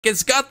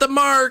It's got the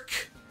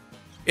mark!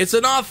 It's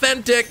an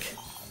authentic!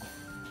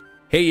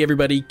 Hey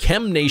everybody,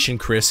 Chem Nation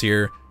Chris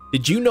here.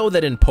 Did you know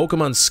that in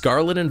Pokemon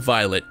Scarlet and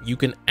Violet, you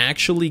can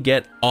actually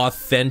get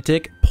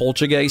authentic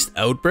Poltchageist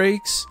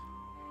outbreaks?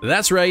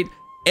 That's right,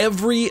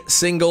 every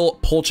single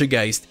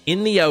Poltchageist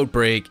in the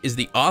outbreak is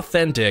the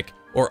authentic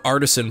or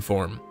Artisan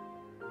form.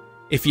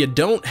 If you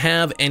don't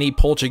have any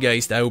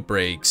Poltchageist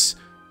outbreaks,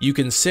 you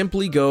can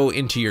simply go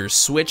into your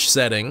Switch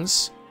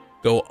settings,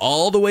 go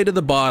all the way to the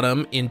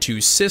bottom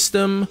into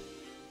System,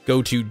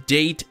 go to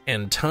Date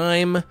and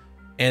Time,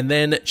 and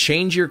then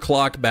change your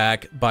clock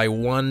back by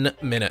 1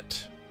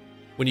 minute.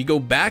 When you go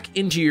back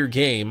into your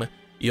game,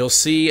 you'll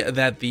see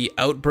that the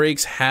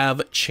outbreaks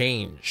have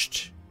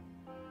changed.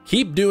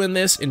 Keep doing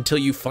this until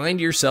you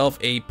find yourself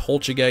a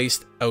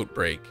Poltchageist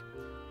outbreak.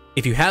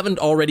 If you haven't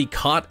already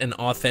caught an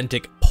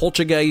authentic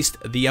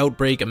Poltchageist, the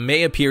outbreak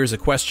may appear as a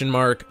question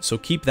mark, so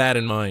keep that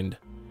in mind.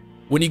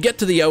 When you get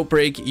to the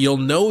outbreak, you'll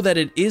know that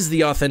it is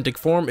the authentic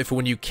form if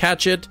when you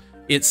catch it,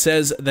 it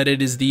says that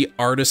it is the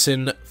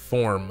Artisan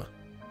form.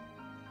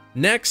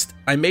 Next,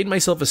 I made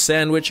myself a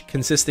sandwich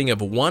consisting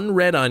of 1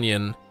 red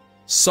onion,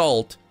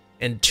 salt,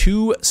 and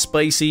 2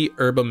 spicy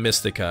Herba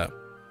Mystica.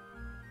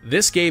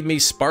 This gave me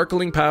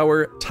Sparkling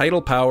Power,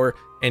 Tidal Power,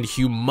 and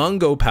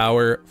Humongo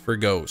Power for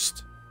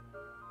Ghost.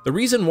 The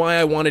reason why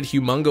I wanted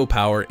Humongo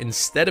Power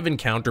instead of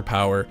Encounter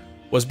Power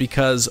was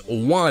because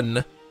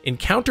 1,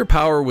 Encounter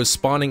Power was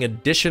spawning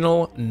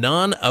additional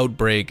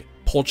non-outbreak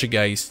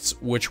Poltchageists,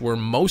 which were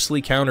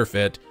mostly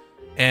counterfeit,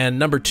 and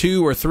number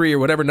 2 or 3 or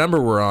whatever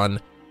number we're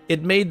on,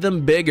 it made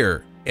them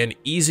bigger and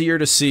easier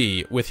to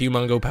see with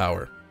Humongo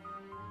Power.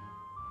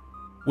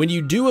 When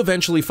you do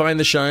eventually find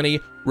the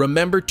shiny,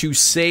 remember to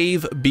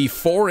save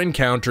before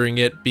encountering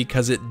it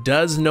because it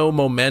does know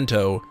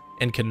Memento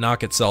and can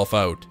knock itself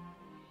out.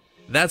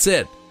 That's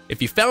it.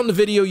 If you found the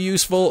video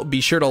useful,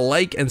 be sure to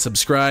like and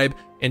subscribe,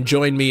 and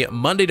join me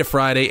Monday to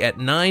Friday at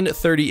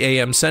 9:30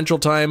 a.m. Central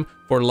Time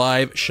for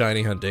live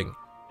shiny hunting.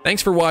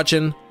 Thanks for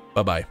watching.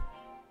 Bye-bye.